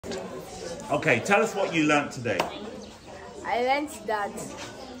Okay, tell us what you learned today. I learned that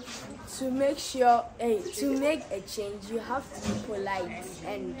to make sure, to make a change, you have to be polite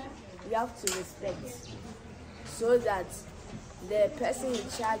and you have to respect, so that the person in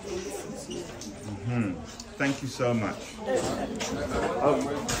charge will listen to you. Thank you so much.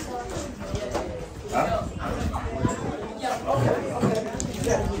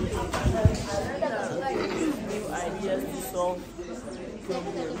 New ideas to solve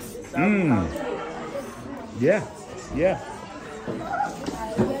problems. Yeah.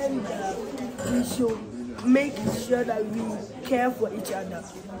 I learned that we should make sure that we care for each other.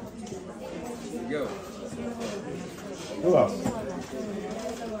 Who else?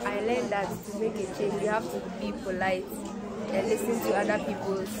 I learned that to make a change, you have to be polite and listen to other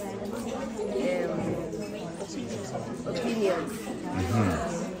people's opinions.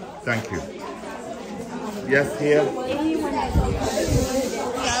 Thank you. Yes, here. Anyone can change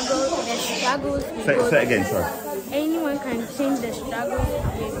the struggles. Say it again, sorry. Anyone can change the struggles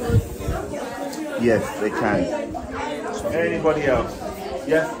because Yes, they can. Anybody else?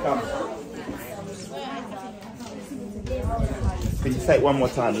 Yes, come. Can you say it one more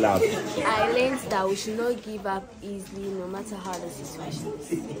time, loud? I learned that we should not give up easily, no matter how the situation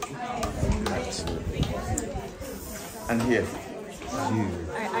is. And here. You.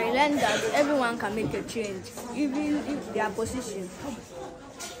 I learned that everyone can make a change, even if their position.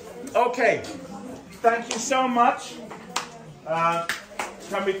 Okay. Thank you so much.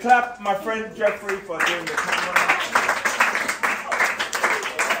 Can we clap my friend Jeffrey for doing the camera?